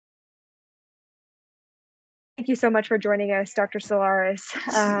Thank you so much for joining us, Dr. Solares.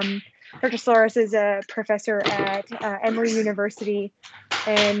 Dr. Solares is a professor at Emory University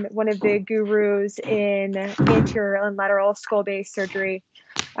and one of the gurus in anterior and lateral skull-base surgery.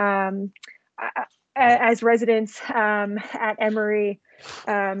 Um, as residents at Emory,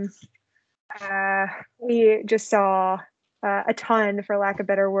 we just saw a ton, for lack of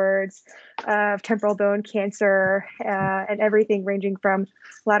better words, of temporal bone cancer and everything ranging from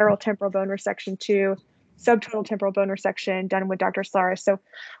lateral temporal bone resection to subtotal temporal bone resection done with Dr. Solares. So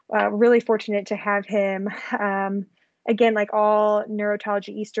really fortunate to have him. Again, like all Neurotology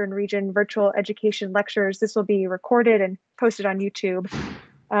Eastern Region virtual education lectures, this will be recorded and posted on YouTube.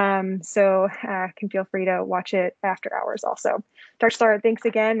 So can feel free to watch it after hours also. Dr. Solares, thanks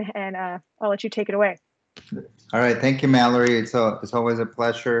again, and I'll let you take it away. All right, thank you, Mallory. It's always a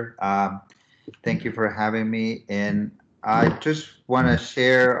pleasure. Thank you for having me. And I just want to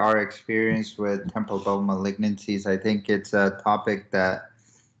share our experience with temporal bone malignancies. I think it's a topic that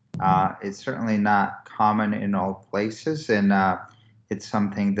is certainly not common in all places, and it's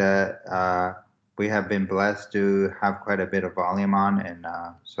something that we have been blessed to have quite a bit of volume on. And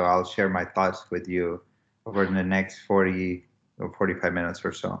so I'll share my thoughts with you over the next 40 or 45 minutes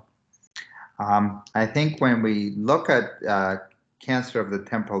or so. I think when we look at cancer of the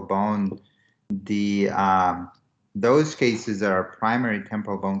temporal bone, those cases that are primary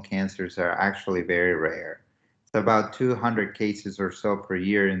temporal bone cancers are actually very rare. It's about 200 cases or so per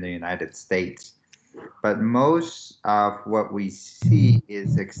year in the United States. But most of what we see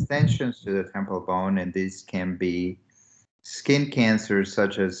is extensions to the temporal bone, and these can be skin cancers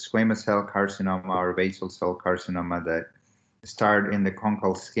such as squamous cell carcinoma or basal cell carcinoma that start in the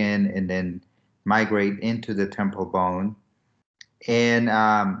conchal skin and then migrate into the temporal bone. And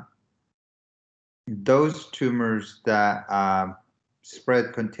those tumors that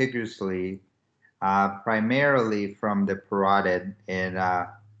spread contiguously, primarily from the parotid, and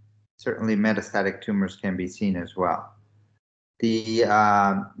certainly metastatic tumors can be seen as well. The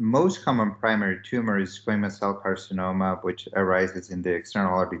most common primary tumor is squamous cell carcinoma, which arises in the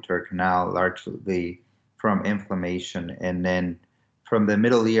external auditory canal, largely from inflammation. And then from the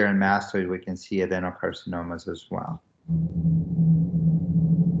middle ear and mastoid, we can see adenocarcinomas as well.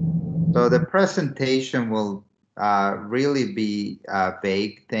 So the presentation will really be a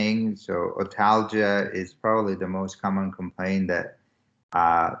vague thing. So otalgia is probably the most common complaint that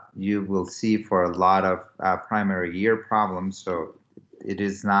you will see for a lot of primary ear problems. So it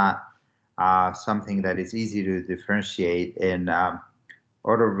is not something that is easy to differentiate. And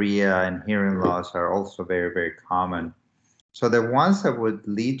otorrhea and hearing loss are also very, very common. So the ones that would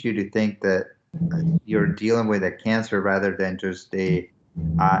lead you to think that you're dealing with a cancer rather than just a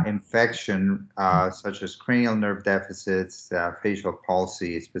infection, such as cranial nerve deficits, facial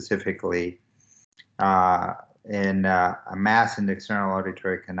palsy specifically, and a mass in the external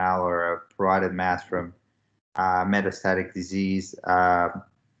auditory canal or a parotid mass from metastatic disease are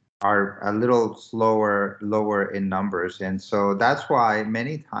a little lower in numbers. And so that's why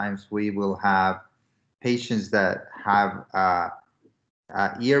many times we will have patients that have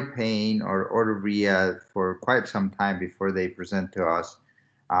ear pain or otorrhea for quite some time before they present to us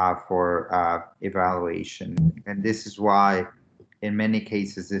for evaluation. And this is why in many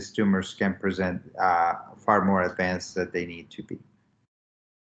cases these tumors can present far more advanced than they need to be.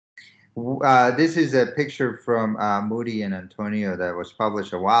 This is a picture from Moody and Antonio that was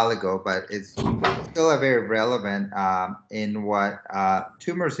published a while ago, but it's still very relevant in what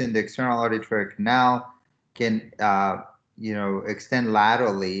tumors in the external auditory canal can extend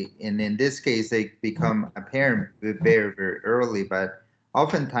laterally, and in this case they become apparent very, very early, but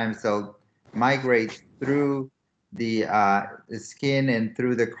oftentimes they'll migrate through the skin and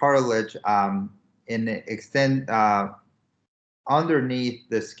through the cartilage and extend underneath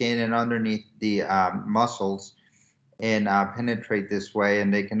the skin and underneath the muscles and penetrate this way.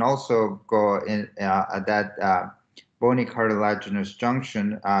 And they can also go in at that bony cartilaginous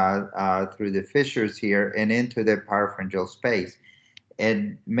junction through the fissures here and into the parapharyngeal space.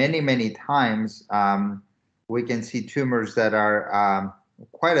 And many, many times we can see tumors that are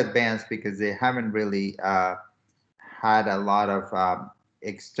quite advanced because they haven't really had a lot of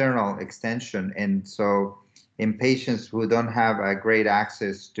external extension. And so in patients who don't have a great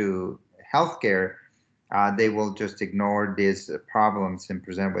access to healthcare, they will just ignore these problems and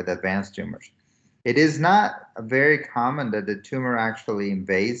present with advanced tumors. It is not very common that the tumor actually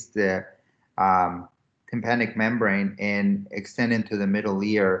invades the tympanic membrane and extend into the middle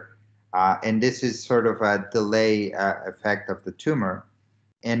ear. And this is sort of a delay effect of the tumor.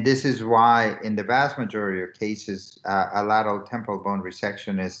 And this is why in the vast majority of cases, a lateral temporal bone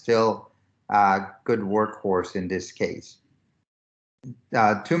resection is still good workhorse in this case.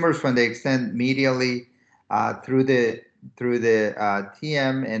 Tumors, when they extend medially through the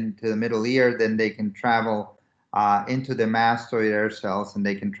TM and to the middle ear, then they can travel into the mastoid air cells, and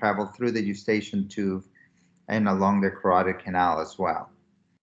they can travel through the eustachian tube and along the carotid canal as well.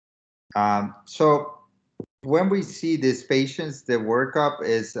 So when we see these patients, the workup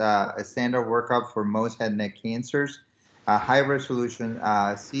is a standard workup for most head and neck cancers. High resolution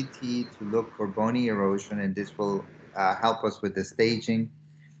CT to look for bony erosion, and this will help us with the staging.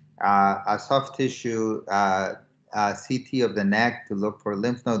 A soft tissue CT of the neck to look for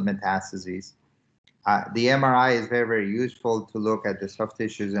lymph node metastases. The MRI is very, very useful to look at the soft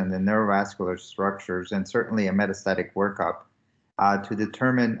tissues and the neurovascular structures, and certainly a metastatic workup to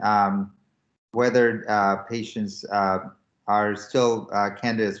determine whether patients are still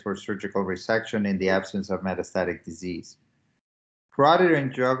candidates for surgical resection in the absence of metastatic disease. Carotid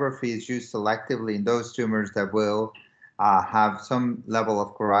angiography is used selectively in those tumors that will have some level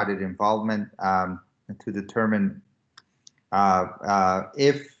of carotid involvement to determine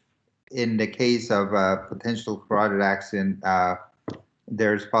if, in the case of potential carotid accident,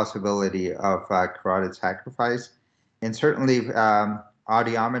 there's possibility of carotid sacrifice. And certainly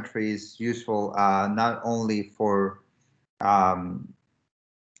audiometry is useful not only for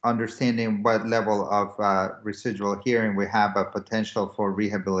understanding what level of residual hearing we have, but potential for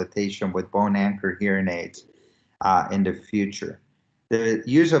rehabilitation with bone anchor hearing aids in the future. The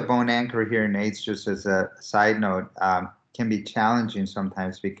use of bone anchor hearing aids, just as a side note, can be challenging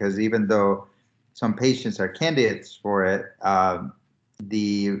sometimes, because even though some patients are candidates for it,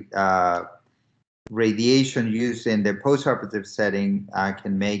 the radiation used in the postoperative setting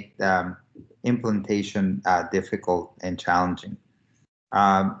can make implantation difficult and challenging.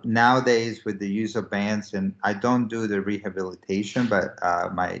 Nowadays, with the use of bands, and I don't do the rehabilitation, but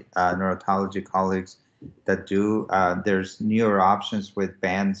my neurotology colleagues that do, there's newer options with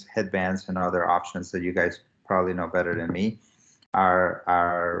bands, headbands, and other options that you guys probably know better than me,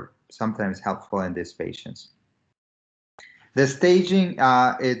 are sometimes helpful in these patients. The staging,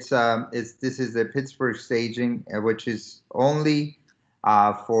 this is the Pittsburgh staging, which is only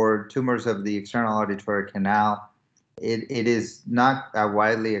for tumors of the external auditory canal. It is not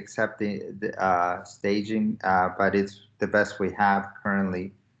widely accepted staging, but it's the best we have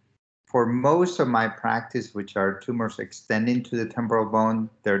currently. For most of my practice, which are tumors extending to the temporal bone,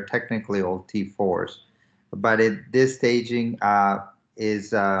 they're technically all T4s. But this staging is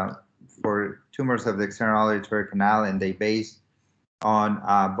for tumors of the external auditory canal, and they based on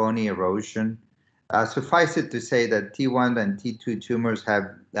bony erosion. Suffice it to say that T1 and T2 tumors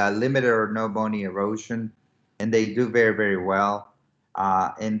have limited or no bony erosion, and they do very, very well.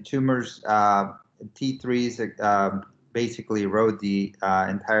 And tumors, T3s basically erode the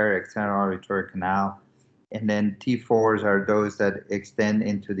entire external auditory canal. And then T4s are those that extend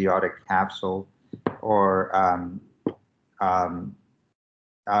into the audit capsule or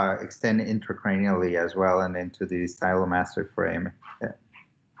extend intracranially as well and into the stylomastoid frame.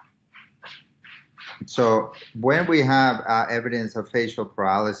 So when we have evidence of facial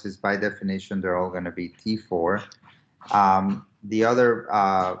paralysis, by definition, they're all going to be T4. The other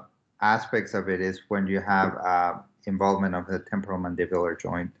aspects of it is when you have involvement of the temporal mandibular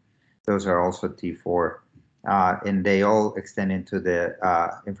joint. Those are also T4, and they all extend into the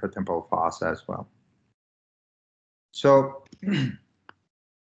infratemporal fossa as well. So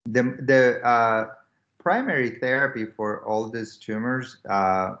the primary therapy for all these tumors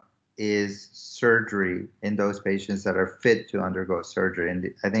is surgery in those patients that are fit to undergo surgery.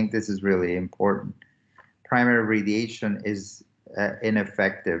 And I think this is really important. Primary radiation is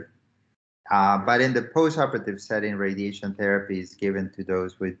ineffective. But in the postoperative setting, radiation therapy is given to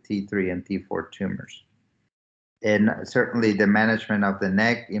those with T3 and T4 tumors. And certainly the management of the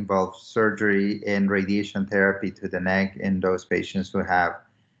neck involves surgery and radiation therapy to the neck in those patients who have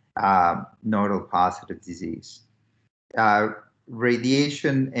nodal positive disease.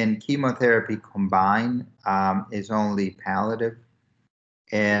 Radiation and chemotherapy combined is only palliative.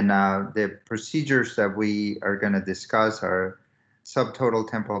 And the procedures that we are going to discuss are subtotal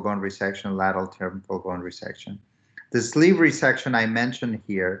temporal bone resection, lateral temporal bone resection. The sleeve resection I mentioned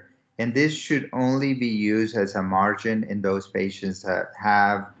here, and this should only be used as a margin in those patients that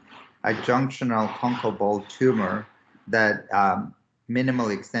have a junctional conchoidal tumor that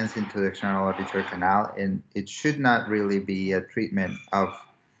minimally extends into the external auditory canal, and it should not really be a treatment of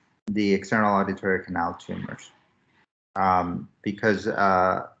the external auditory canal tumors because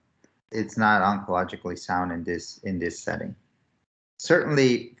it's not oncologically sound in this setting.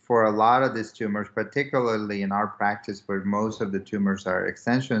 Certainly for a lot of these tumors, particularly in our practice where most of the tumors are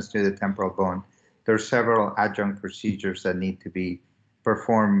extensions to the temporal bone, there are several adjunct procedures that need to be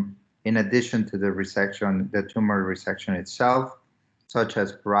performed in addition to the resection, the tumor resection itself, such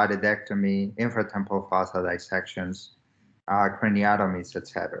as parotidectomy, infratemporal fossa dissections, craniotomies,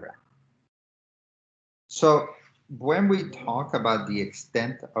 etc. So when we talk about the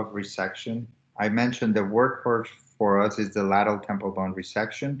extent of resection, I mentioned the workhorse for us is the lateral temporal bone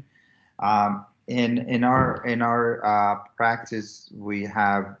resection. In our practice, we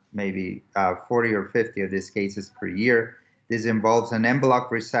have maybe 40 or 50 of these cases per year. This involves an en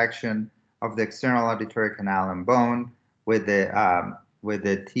bloc resection of the external auditory canal and bone with the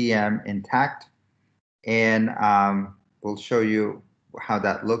TM intact, and we'll show you how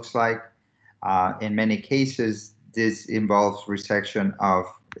that looks like. In many cases, this involves resection of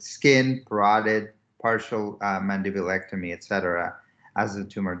skin, parotid, partial mandibulectomy, etc., as the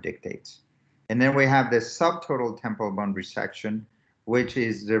tumor dictates. And then we have the subtotal temporal bone resection, which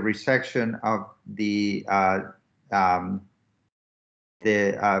is the resection of the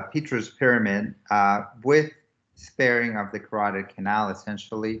petrous pyramid with sparing of the carotid canal,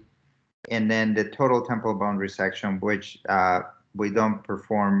 essentially. And then the total temporal bone resection, which we don't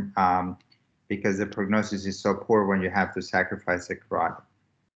perform because the prognosis is so poor when you have to sacrifice the carotid.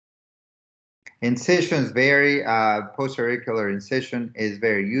 Incisions vary. Post-auricular incision is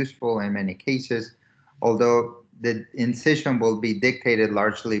very useful in many cases, although the incision will be dictated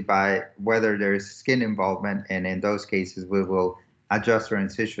largely by whether there is skin involvement, and in those cases we will adjust our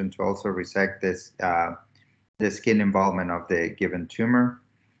incision to also resect this, the skin involvement of the given tumor.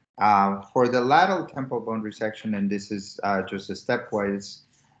 For the lateral temporal bone resection, and this is just a stepwise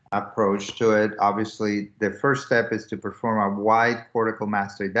approach to it, obviously the first step is to perform a wide cortical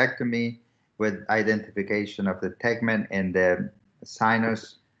mastoidectomy with identification of the tegment and the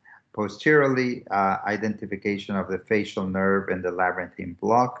sinus. Posteriorly, identification of the facial nerve and the labyrinthine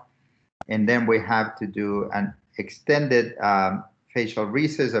block. And then we have to do an extended facial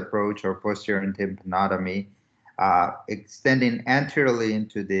recess approach or posterior tympanotomy, extending anteriorly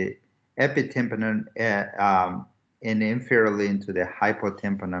into the epitympanum and inferiorly into the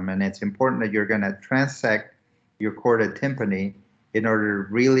hypotympanum. And it's important that you're going to transect your chorda tympani in order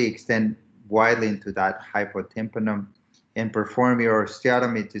to really extend widely into that hypotympanum and perform your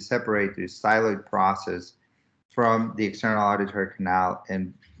osteotomy to separate the styloid process from the external auditory canal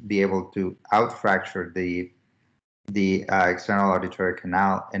and be able to outfracture the external auditory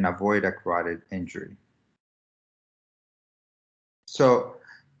canal and avoid a carotid injury. So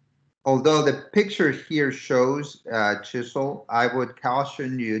although the picture here shows chisel, I would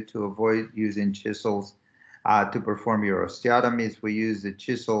caution you to avoid using chisels to perform your osteotomies. We use the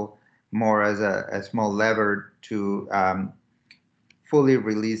chisel more as a small lever to fully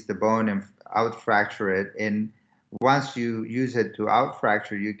release the bone and outfracture it. And once you use it to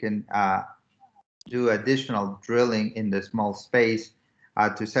outfracture, you can do additional drilling in the small space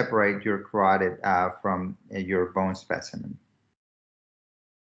to separate your carotid from your bone specimen.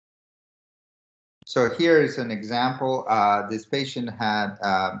 So here is an example. This patient had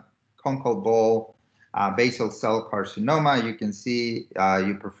conchal bowl basal cell carcinoma. You can see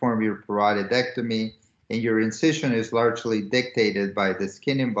you perform your parotidectomy, and your incision is largely dictated by the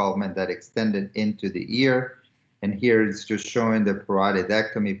skin involvement that extended into the ear. And here it's just showing the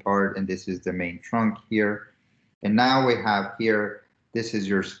parotidectomy part, and this is the main trunk here. And now we have here, this is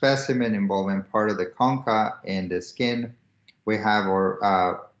your specimen involving part of the concha and the skin. We have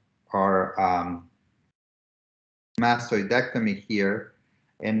our mastoidectomy here,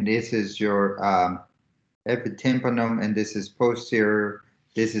 and this is your epitympanum, and this is posterior,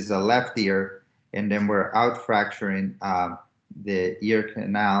 this is the left ear, and then we're outfracturing the ear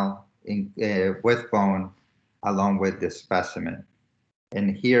canal with bone along with the specimen.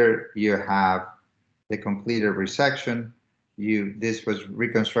 And here you have the completed resection. This was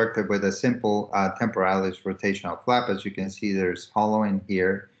reconstructed with a simple temporalis rotational flap. As you can see, there's hollowing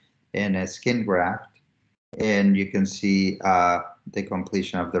here and a skin graft, and you can see the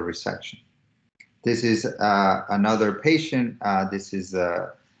completion of the resection. This is another patient. This is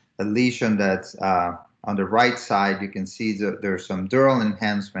a lesion that's on the right side. You can see that there's some dural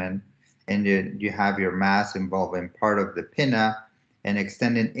enhancement, and you have your mass involving part of the pinna and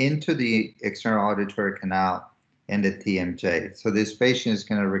extending into the external auditory canal and the TMJ. So this patient is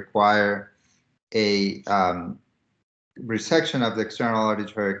going to require a resection of the external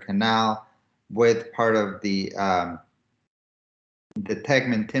auditory canal with part of the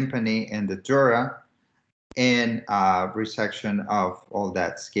tegment tympani and the dura, and resection of all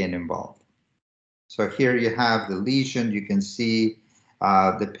that skin involved. So here you have the lesion. You can see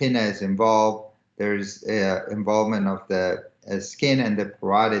The pinna is involved. There's involvement of the skin and the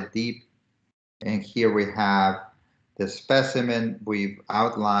parotid deep. And here we have the specimen. We've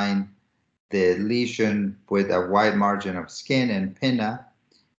outlined the lesion with a wide margin of skin and pinna.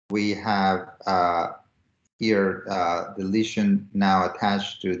 We have here the lesion now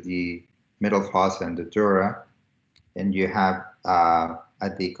attached to the middle fossa and the dura. And you have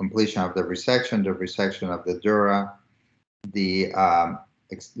at the completion of the resection of the dura, the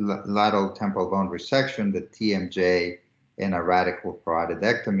lateral temporal bone resection, the TMJ, and a radical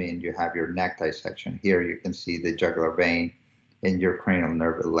parotidectomy, and you have your neck dissection. Here you can see the jugular vein and your cranial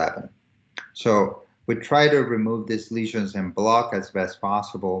nerve 11. So we try to remove these lesions and block as best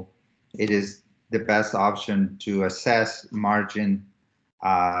possible. It is the best option to assess margins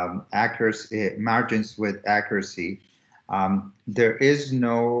with accuracy. There is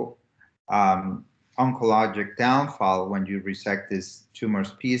no oncologic downfall when you resect these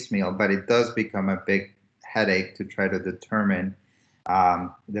tumors piecemeal, but it does become a big headache to try to determine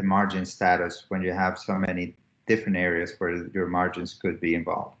the margin status when you have so many different areas where your margins could be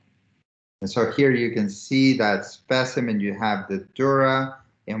involved. And so here you can see that specimen. You have the dura,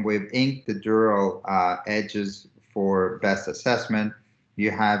 and we've inked the dural edges for best assessment. You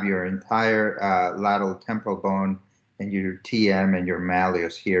have your entire lateral temporal bone and your TM and your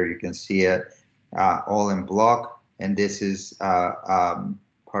malleus here. You can see it all in block. And this is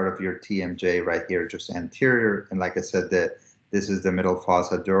part of your TMJ right here, just anterior. And like I said, this is the middle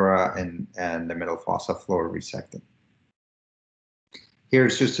fossa dura and the middle fossa floor resected.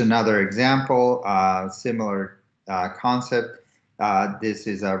 Here's just another example, similar concept. This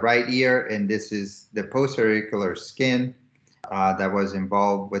is a right ear, and this is the postauricular skin that was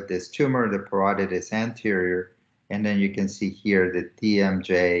involved with this tumor. The parotid is anterior, and then you can see here the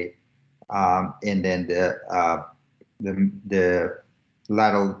TMJ, and then the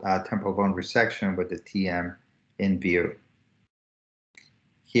lateral temporal bone resection with the TM in view.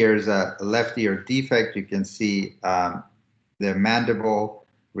 Here's a left ear defect. You can see the mandible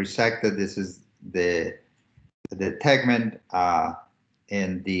resected. This is the tegment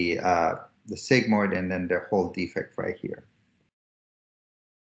and the sigmoid, and then the whole defect right here.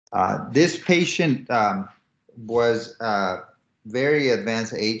 This patient was a very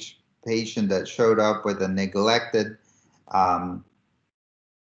advanced age patient that showed up with a neglected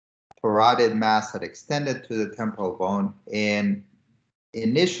parotid mass that extended to the temporal bone, and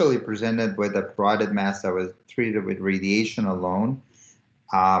initially presented with a parotid mass that was treated with radiation alone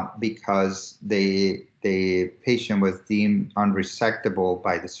because the patient was deemed unresectable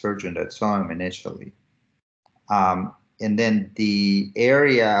by the surgeon that saw him initially. And then the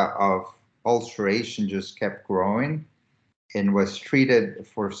area of ulceration just kept growing and was treated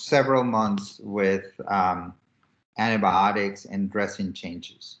for several months with antibiotics and dressing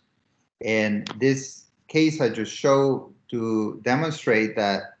changes. And this case I just showed to demonstrate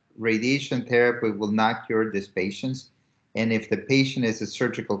that radiation therapy will not cure these patients. And if the patient is a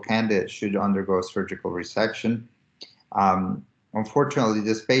surgical candidate, should undergo surgical resection. Unfortunately,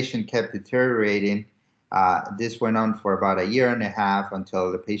 this patient kept deteriorating. This went on for about 1.5 years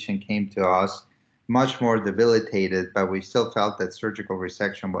until the patient came to us much more debilitated, but we still felt that surgical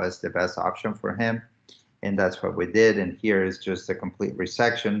resection was the best option for him. And that's what we did. And here is just a complete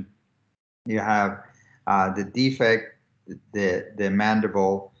resection. You have the defect, the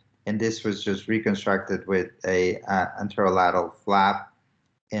mandible, and this was just reconstructed with a anterolateral flap,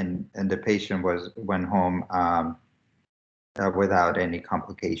 and the patient went home without any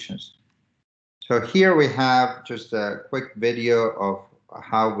complications. So here we have just a quick video of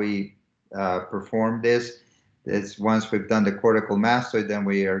how we perform this. It's once we've done the cortical mastoid, then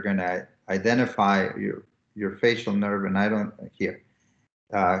we are going to identify your facial nerve, and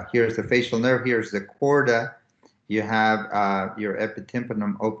here's the facial nerve, here's the chorda. You have your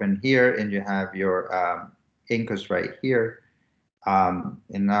epitympanum open here, and you have your incus right here. And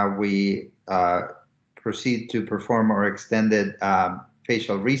now we proceed to perform our extended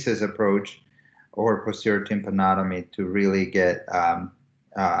facial recess approach or posterior tympanotomy to really get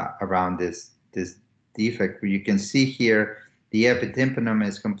around this defect. You can see here the epitympanum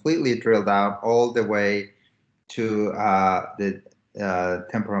is completely drilled out all the way to the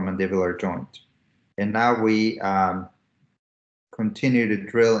temporomandibular joint. And now we continue to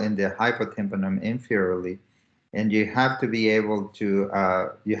drill in the hypotympanum inferiorly, and you have to be able to,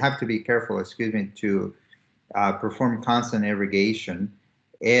 you have to be careful, to perform constant irrigation,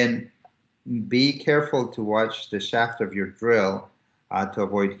 and be careful to watch the shaft of your drill to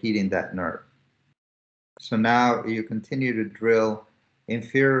avoid heating that nerve. So now you continue to drill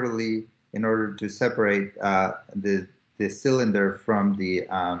inferiorly in order to separate the the cylinder from the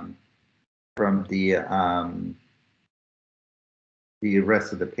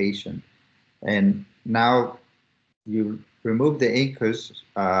rest of the patient. And now you remove the incus,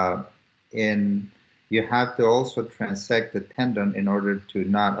 and you have to also transect the tendon in order to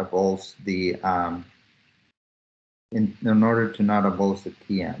not avulse the in order to not avulse the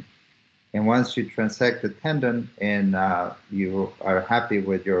TM. And once you transect the tendon and you are happy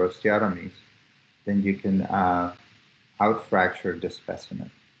with your osteotomies, then you can outfracture the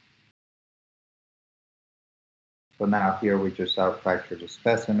specimen. So now here we just outfracture the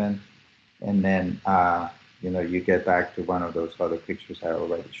specimen, and then you get back to one of those other pictures I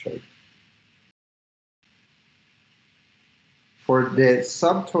already showed. For the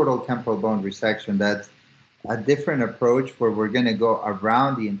subtotal temporal bone resection, that's a different approach where we're going to go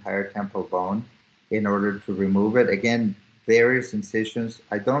around the entire temporal bone in order to remove it. Again, various incisions.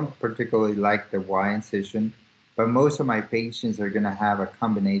 I don't particularly like the Y incision, but most of my patients are going to have a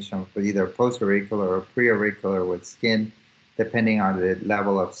combination of either post-auricular or pre-auricular with skin, depending on the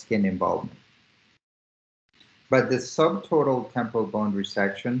level of skin involvement. But the subtotal temporal bone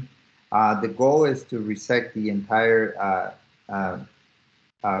resection, the goal is to resect the entire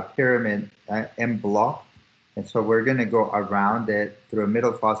pyramid en bloc. And so we're going to go around it through a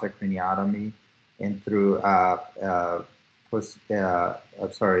middle fossa craniotomy and through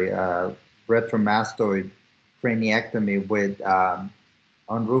retromastoid craniectomy with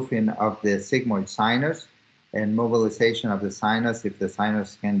unroofing of the sigmoid sinus and mobilization of the sinus if the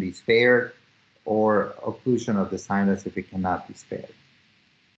sinus can be spared, or occlusion of the sinus if it cannot be spared.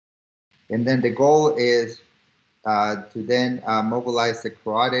 And then the goal is to then mobilize the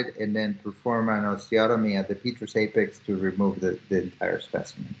carotid and then perform an osteotomy at the petrous apex to remove the entire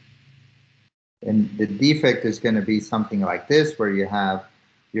specimen. And the defect is going to be something like this, where you have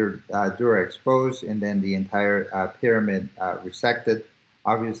your dura exposed and then the entire pyramid resected.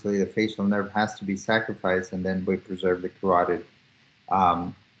 Obviously, the facial nerve has to be sacrificed, and then we preserve the carotid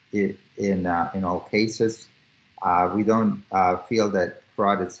in all cases. We don't feel that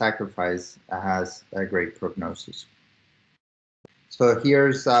carotid sacrifice has a great prognosis. So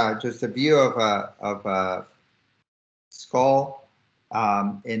here's just a view of a skull,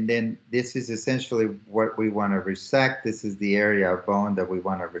 and then this is essentially what we want to resect. This is the area of bone that we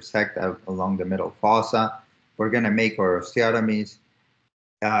want to resect along the middle fossa. We're going to make our osteotomies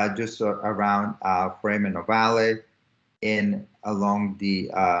just around foramen ovale and along the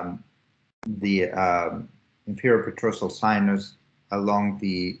inferior petrosal sinus, along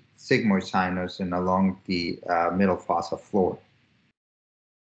the sigmoid sinus, and along the middle fossa floor.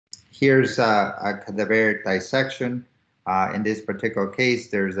 Here's a cadaveric dissection. In this particular case,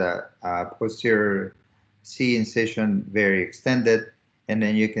 there's a posterior C incision, very extended, and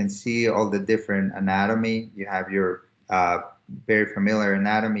then you can see all the different anatomy. You have your very familiar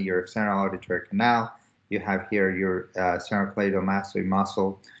anatomy, your external auditory canal. You have here your sternocleidomastoid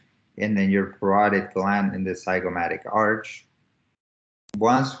muscle, and then your parotid gland in the zygomatic arch.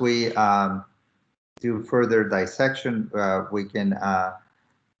 Once we do further dissection, we can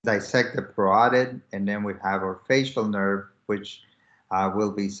dissect the parotid, and then we have our facial nerve, which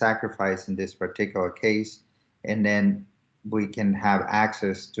will be sacrificed in this particular case, and then we can have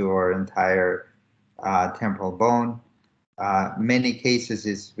access to our entire temporal bone. Many cases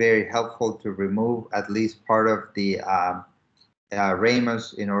it's very helpful to remove at least part of the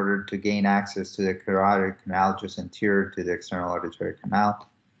ramus in order to gain access to the carotid canal just anterior to the external auditory canal.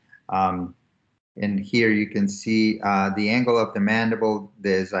 And here you can see the angle of the mandible,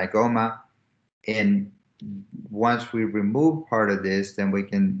 the zygoma. And once we remove part of this, then we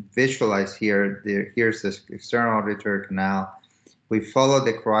can visualize here, here's the external auditory canal. We follow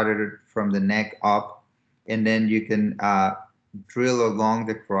the carotid from the neck up, and then you can drill along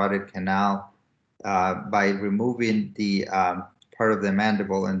the carotid canal by removing the part of the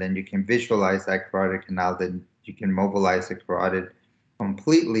mandible, and then you can visualize that carotid canal. Then you can mobilize the carotid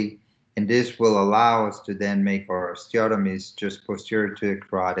completely, and this will allow us to then make our osteotomies just posterior to the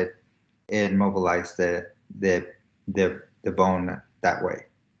carotid and mobilize the bone that way.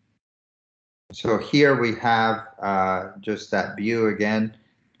 So here we have just that view again.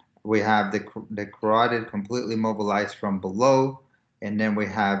 We have the carotid completely mobilized from below, and then we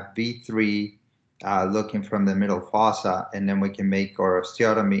have V3 looking from the middle fossa, and then we can make our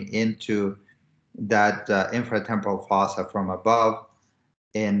osteotomy into that infratemporal fossa from above,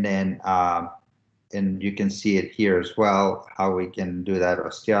 and then and you can see it here as well, how we can do that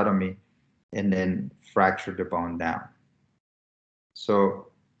osteotomy and then fracture the bone down. So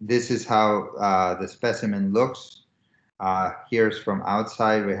this is how the specimen looks. Here's from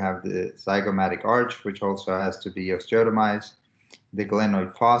outside. We have the zygomatic arch, which also has to be osteotomized. The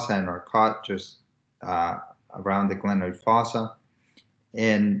glenoid fossa and Orcott just around the glenoid fossa.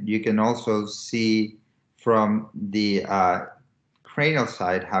 And you can also see from the cranial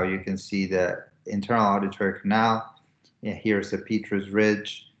side how you can see the internal auditory canal. And here's the petrous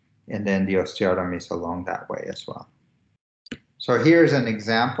ridge, and then the osteotomies along that way as well. So here's an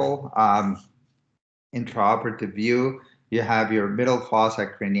example, intraoperative view. You have your middle fossa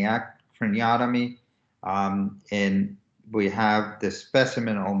craniotomy, and we have the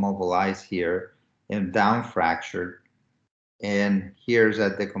specimen all mobilized here and down fractured. And here's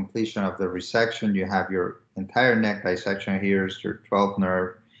at the completion of the resection, you have your entire neck dissection. Here's your 12th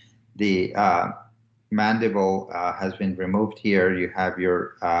nerve. The mandible has been removed here. You have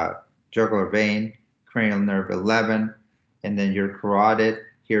your jugular vein, cranial nerve 11, and then your carotid.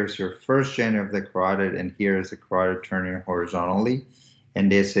 Here's your first gen of the carotid, and here's the carotid turning horizontally.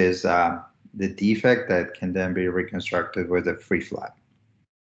 And this is the defect that can then be reconstructed with a free flap.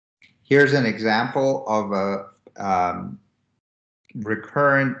 Here's an example of a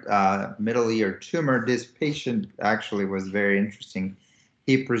recurrent middle ear tumor. This patient actually was very interesting.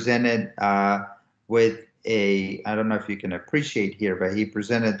 He presented with a, I don't know if you can appreciate here, but he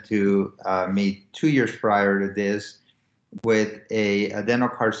presented to me 2 years prior to this with a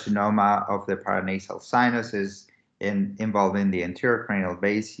adenocarcinoma of the paranasal sinuses involving the anterior cranial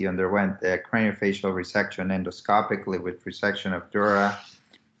base. He underwent a craniofacial resection endoscopically with resection of dura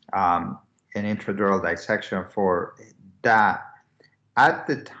and intradural dissection for that. At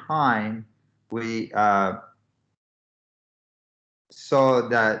the time, we saw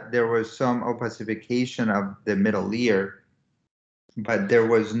that there was some opacification of the middle ear, but there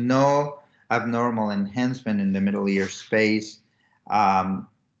was no abnormal enhancement in the middle ear space from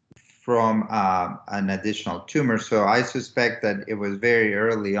an additional tumor. So I suspect that it was very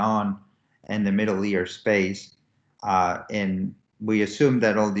early on in the middle ear space, and we assumed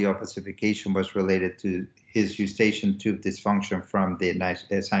that all the opacification was related to his eustachian tube dysfunction from the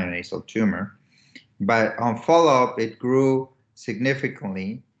sinonasal tumor. But on follow-up, it grew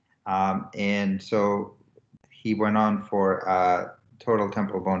significantly, and so he went on for total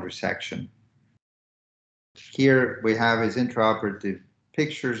temporal bone resection. Here we have his intraoperative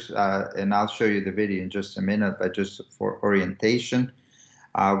pictures, and I'll show you the video in just a minute, but just for orientation.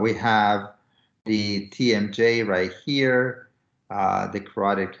 We have the TMJ right here, the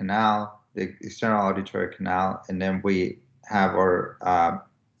carotid canal, the external auditory canal, and then we have our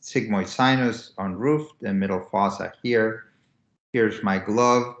sigmoid sinus on roof, the middle fossa here. Here's my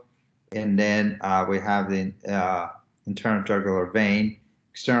glove, and then we have the internal jugular vein,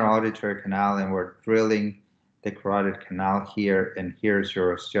 external auditory canal, and we're drilling the carotid canal here, and here's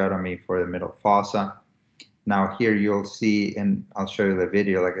your osteotomy for the middle fossa. Now here you'll see, and I'll show you the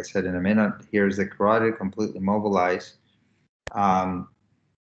video, like I said, in a minute. Here's the carotid completely mobilized. And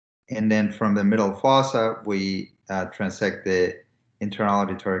then from the middle fossa, we transect the internal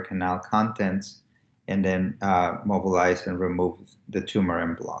auditory canal contents, and then mobilize and remove the tumor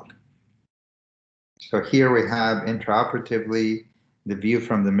and block. So here we have intraoperatively the view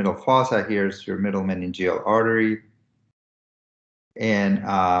from the middle fossa. Here's your middle meningeal artery. And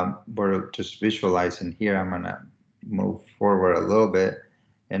we're just visualizing here. I'm going to move forward a little bit.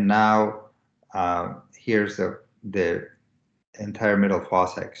 And now here's the entire middle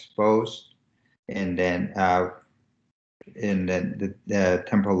fossa exposed. And then the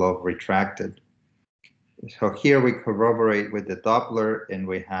temporal lobe retracted. So here we corroborate with the Doppler, and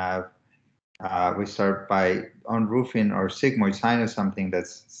we have we start by unroofing our sigmoid sinus, something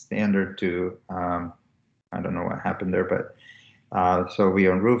that's standard to, I don't know what happened there, but so we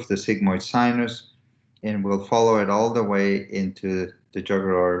unroof the sigmoid sinus, and we'll follow it all the way into the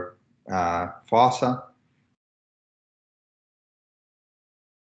jugular fossa.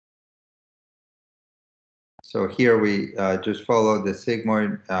 So here we just follow the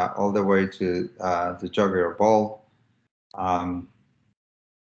sigmoid all the way to the jugular bulb.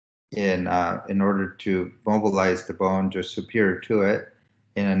 In order to mobilize the bone just superior to it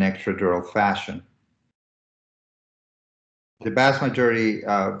in an extradural fashion. The vast majority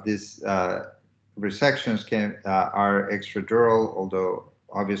of these resections are extradural, although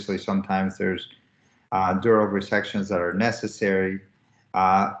obviously sometimes there's dural resections that are necessary.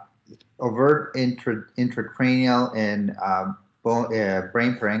 Overt intracranial and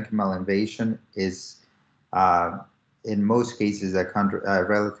brain parenchymal invasion is in most cases a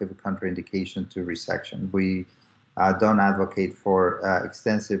relative contraindication to resection. We don't advocate for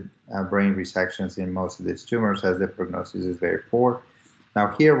extensive brain resections in most of these tumors, as the prognosis is very poor.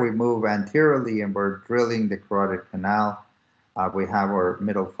 Now here we move anteriorly and we're drilling the carotid canal. We have our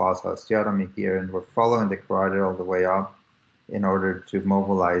middle fossa osteotomy here, and we're following the carotid all the way up in order to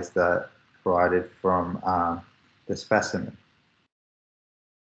mobilize the carotid from the specimen.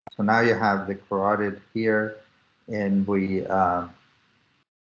 So now you have the carotid here, and we're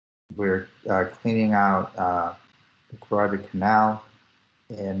cleaning out the carotid canal,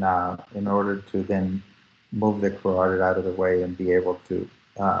 and in order to then move the carotid out of the way and be able to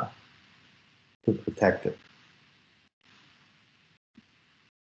protect it.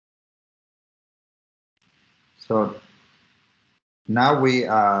 So now we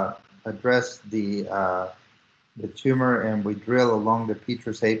address the tumor, and we drill along the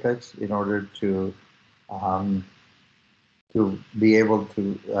petrous apex in order to be able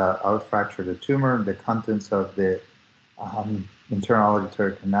to outfracture the tumor. The contents of the internal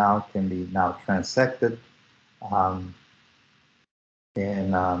auditory canal can be now transected, and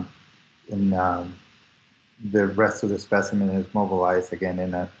the rest of the specimen is mobilized again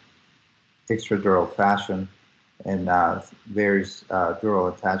in a extradural fashion, and various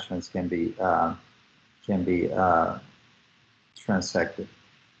dural attachments can be transected.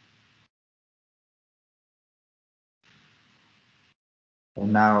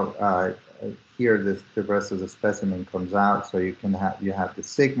 And now here the rest of the specimen comes out, so you have the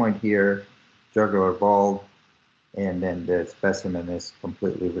sigmoid here, jugular bulb, and then the specimen is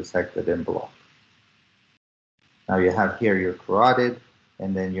completely resected and blocked. Now you have here your carotid,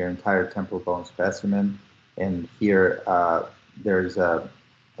 and then your entire temporal bone specimen, and here there's a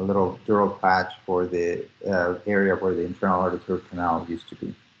little dural patch for the area where the internal auditory canal used to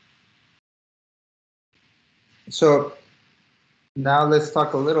be. So now let's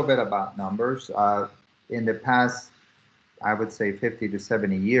talk a little bit about numbers. In the past, I would say 50 to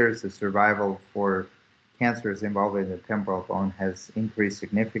 70 years, the survival for cancers involving the temporal bone has increased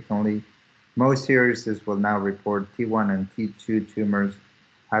significantly. Most seriouss will now report T1 and T2 tumors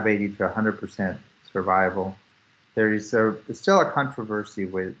have 80 to 100% survival. There is still a controversy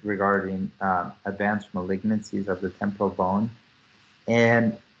regarding advanced malignancies of the temporal bone.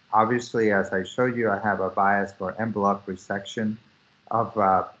 And obviously, as I showed you, I have a bias for en bloc resection of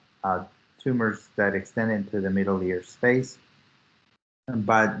tumors that extend into the middle ear space.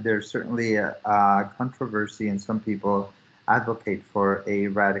 But there's certainly a controversy, and some people advocate for a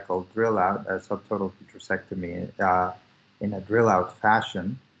radical drill out, a subtotal vitrectomy in a drill out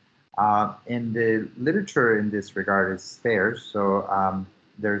fashion. And the literature in this regard is scarce, so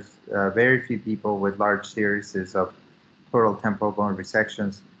there's very few people with large series of total temporal bone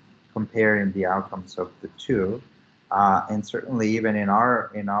resections comparing the outcomes of the two. And certainly, even in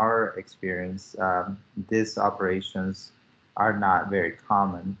our experience, these operations are not very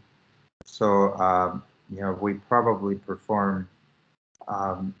common. So we probably perform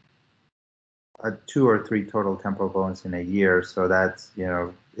 2 or 3 total temporal bones in a year. So that's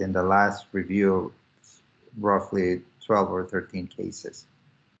in the last review, roughly 12 or 13 cases.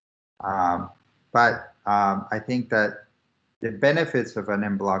 But I think that the benefits of an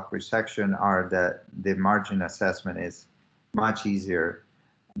en bloc resection are that the margin assessment is much easier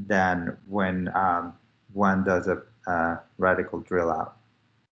than when one does a radical drill out.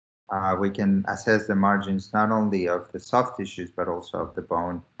 We can assess the margins not only of the soft tissues, but also of the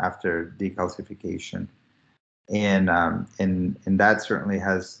bone after decalcification. And that certainly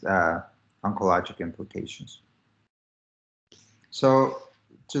has oncologic implications. So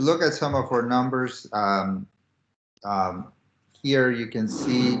to look at some of our numbers, here you can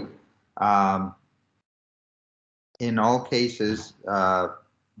see in all cases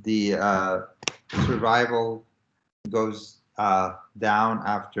the survival goes down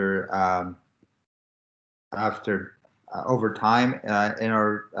after over time. In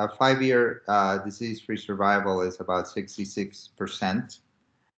our 5-year disease-free survival is about 66%.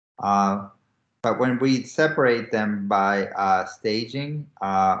 But when we separate them by staging,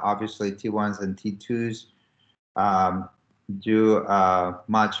 obviously T1s and T2s do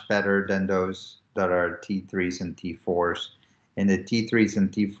much better than those that are T3s and T4s. And the T3s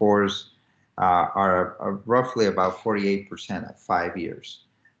and T4s are roughly about 48% at 5 years.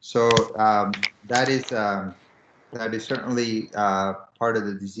 So that is certainly part of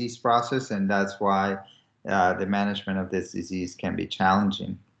the disease process, and that's why the management of this disease can be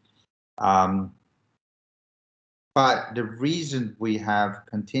challenging. But the reason we have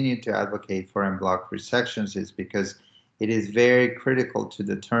continued to advocate for en bloc resections is because it is very critical to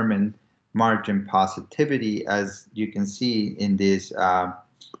determine margin positivity, as you can see in this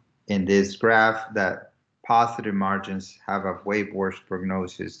graph, that positive margins have a way worse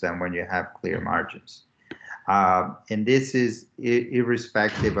prognosis than when you have clear margins. And this is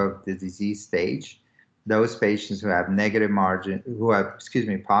irrespective of the disease stage. Those patients who have positive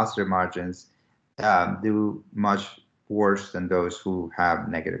margins, do much worse than those who have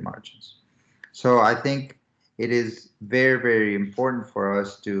negative margins. So I think it is very, very important for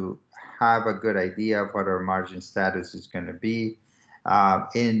us to have a good idea of what our margin status is going to be.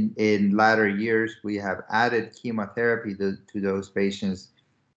 In latter years, we have added chemotherapy to those patients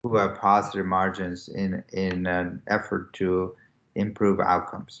who have positive margins in an effort to improve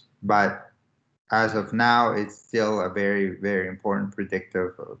outcomes. But as of now, it's still a very, very important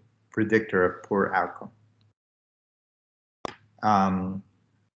predictor of poor outcome.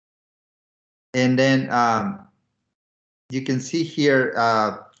 And then you can see here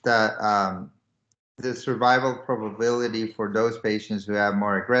that the survival probability for those patients who have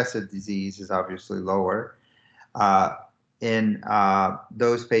more aggressive disease is obviously lower. In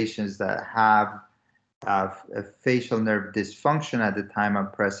those patients that have a facial nerve dysfunction at the time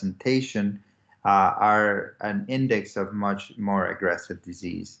of presentation are an index of much more aggressive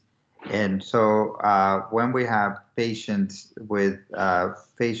disease. And so when we have patients with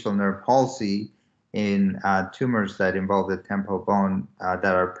facial nerve palsy in tumors that involve the temporal bone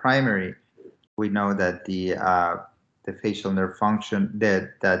that are primary, we know that the facial nerve function,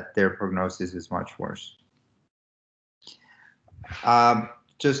 that their prognosis is much worse.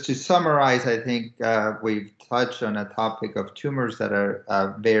 Just to summarize, I think we've touched on a topic of tumors that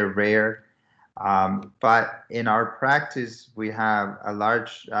are very rare. But in our practice, we have a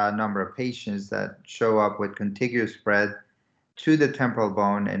large number of patients that show up with contiguous spread to the temporal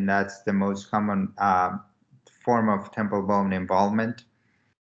bone, and that's the most common form of temporal bone involvement.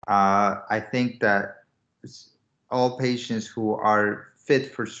 I think that all patients who are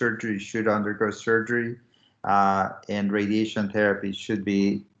fit for surgery should undergo surgery, and radiation therapy should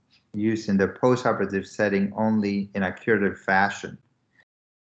be used in the postoperative setting only in a curative fashion.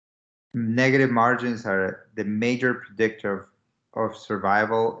 Negative margins are the major predictor of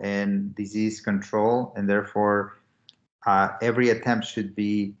survival and disease control, and therefore every attempt should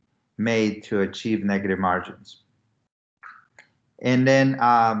be made to achieve negative margins. And then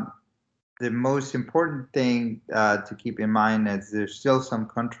the most important thing to keep in mind is there's still some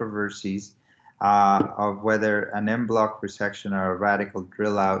controversies of whether an en bloc resection or a radical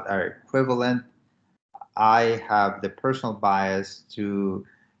drill out are equivalent. I have the personal bias to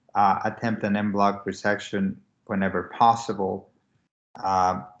attempt an en bloc resection whenever possible,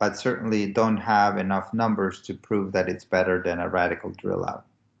 but certainly don't have enough numbers to prove that it's better than a radical drill out.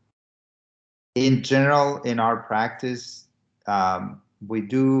 In general, in our practice, we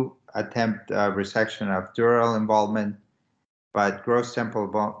do attempt resection of dural involvement, but gross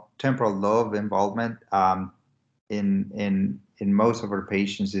temporal lobe involvement in most of our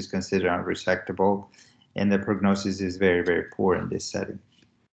patients is considered unresectable, and the prognosis is very, very poor in this setting.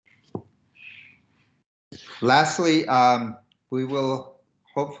 Lastly, we will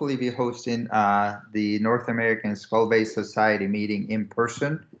hopefully be hosting the North American Skull-Base Society meeting in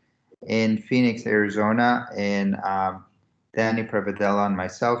person in Phoenix, Arizona, and Danny Prevedella and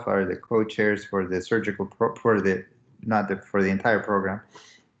myself are the co-chairs for the for the entire program,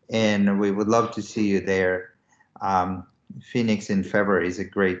 and we would love to see you there. Phoenix in February is a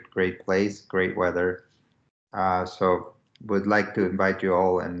great place, great weather, so would like to invite you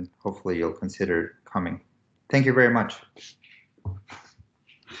all, and hopefully you'll consider coming. Thank you very much.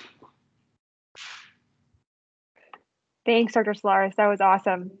 Thanks, Dr. Solares. That was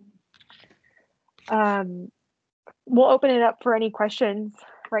awesome. We'll open it up for any questions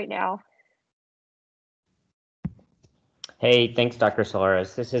right now. Hey, thanks, Dr.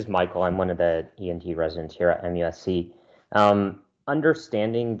 Solares. This is Michael. I'm one of the ENT residents here at MUSC.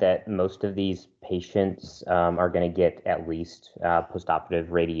 Understanding that most of these patients are going to get at least postoperative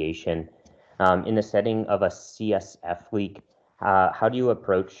radiation, in the setting of a CSF leak, how do you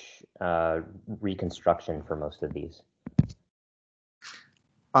approach reconstruction for most of these?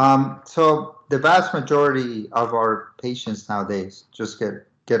 So the vast majority of our patients nowadays just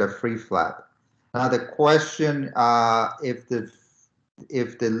get a free flap. Now the question, if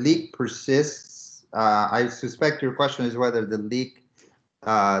the leak persists, I suspect your question is whether the leak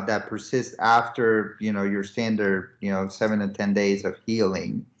that persists after your standard 7 to 10 days of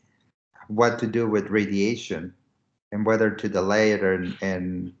healing, what to do with radiation and whether to delay it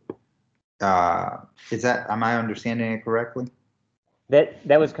am I understanding it correctly?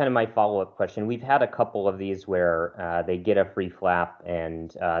 That was kind of my follow-up question. We've had a couple of these where they get a free flap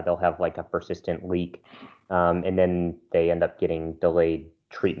and they'll have like a persistent leak, and then they end up getting delayed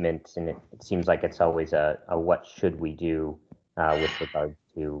treatment, and it seems like it's always a what should we do with regard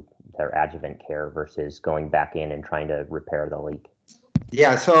to their adjuvant care versus going back in and trying to repair the leak?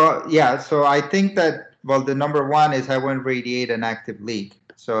 So I think that, well, the number one is I wouldn't radiate an active leak.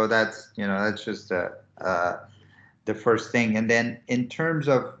 So that's just the first thing. And then in terms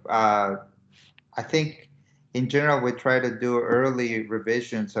of, I think in general, we try to do early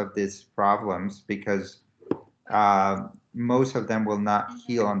revisions of these problems because most of them will not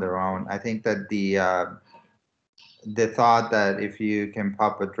heal on their own. I think that the thought that if you can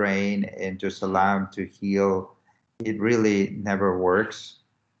pop a drain and just allow them to heal, it really never works,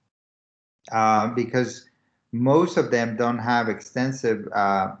 because most of them don't have extensive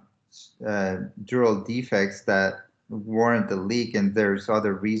dural defects that warrant the leak, and there's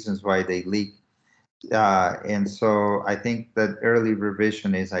other reasons why they leak. And so I think that early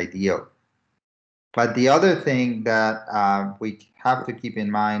revision is ideal. But the other thing that we have to keep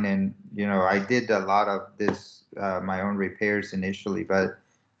in mind, and I did a lot of this, my own repairs initially, but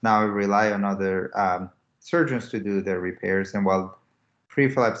now I rely on other surgeons to do their repairs. And while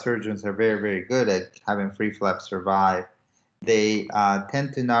free-flap surgeons are very, very good at having free-flap survive, they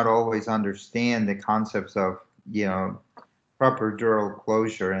tend to not always understand the concepts of, proper dural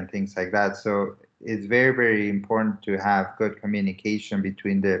closure and things like that. So it's very, very important to have good communication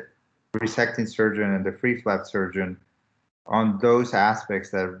between the resecting surgeon and the free-flap surgeon on those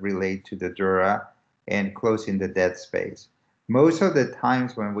aspects that relate to the dura and closing the dead space. Most of the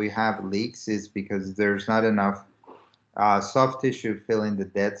times when we have leaks is because there's not enough soft tissue filling the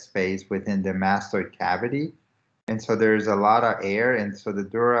dead space within the mastoid cavity. And so there's a lot of air. And so the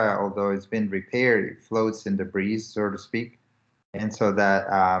dura, although it's been repaired, it floats in the breeze, so to speak. And so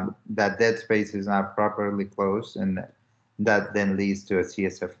that dead space is not properly closed, and that then leads to a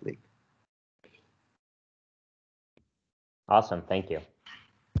CSF leak. Awesome, thank you.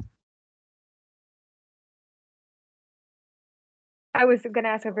 I was going to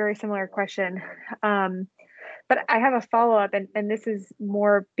ask a very similar question, but I have a follow-up, and this is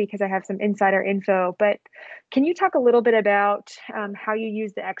more because I have some insider info. But can you talk a little bit about how you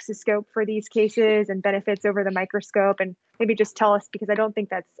use the exoscope for these cases and benefits over the microscope, and maybe just tell us, because I don't think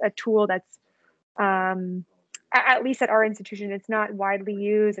that's a tool that's, at least at our institution, it's not widely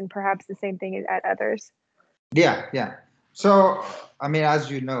used, and perhaps the same thing at others. Yeah. So, I mean, as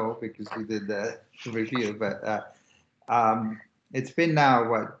you know, because you did the review, but it's been now,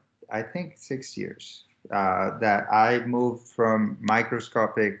 what, I think 6 years that I moved from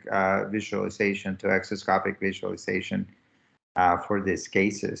microscopic visualization to exoscopic visualization for these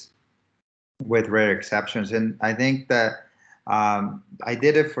cases, with rare exceptions. And I think that I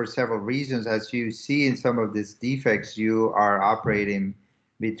did it for several reasons. As you see in some of these defects, you are operating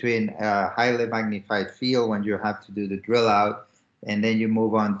between a highly magnified field when you have to do the drill out, and then you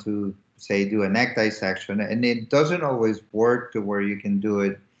move on to, say, do a neck dissection. And it doesn't always work to where you can do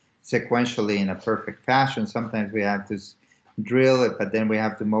it sequentially in a perfect fashion. Sometimes we have to drill it, but then we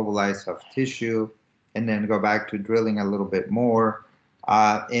have to mobilize soft tissue and then go back to drilling a little bit more.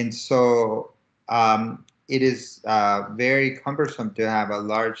 And so it is very cumbersome to have a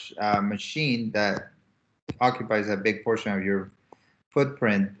large machine that occupies a big portion of your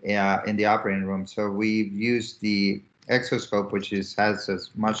footprint in the operating room. So we've used the exoscope, which has a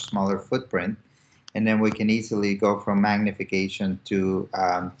much smaller footprint, and then we can easily go from magnification to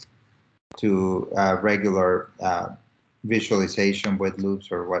regular visualization with loops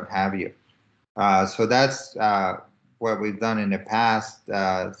or what have you. So that's what we've done in the past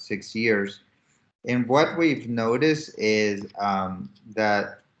 6 years. And what we've noticed is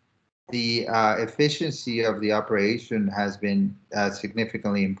that the efficiency of the operation has been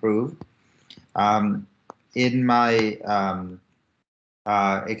significantly improved. In my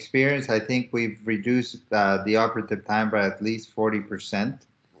experience, I think we've reduced the operative time by at least 40%.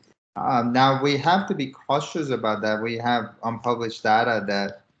 Now, we have to be cautious about that. We have unpublished data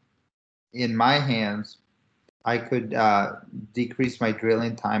that in my hands, I could decrease my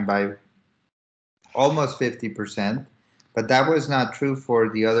drilling time by almost 50%, but that was not true for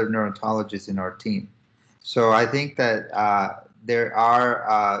the other neonatologists in our team. So I think that there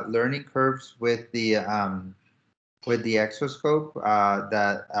are learning curves with the exoscope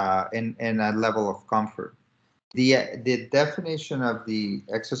that in a level of comfort. The definition of the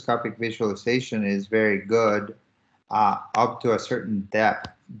exoscopic visualization is very good up to a certain depth,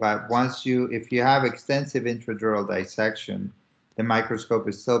 but if you have extensive intradural dissection, the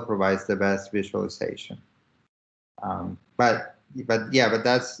microscope still provides the best visualization. But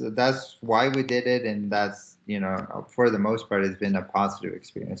that's why we did it, and that's, for the most part, it's been a positive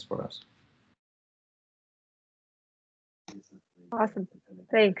experience for us. Awesome,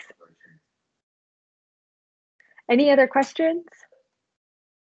 thanks. Any other questions?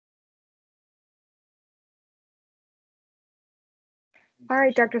 All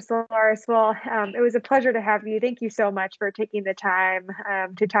right, Dr. Solares. Well, it was a pleasure to have you. Thank you so much for taking the time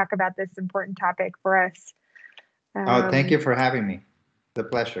to talk about this important topic for us. Oh, thank you for having me. It's a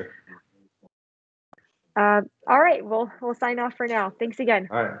pleasure. All right, we'll sign off for now. Thanks again.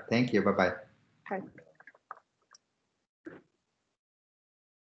 All right. Thank you. Bye-bye. Bye.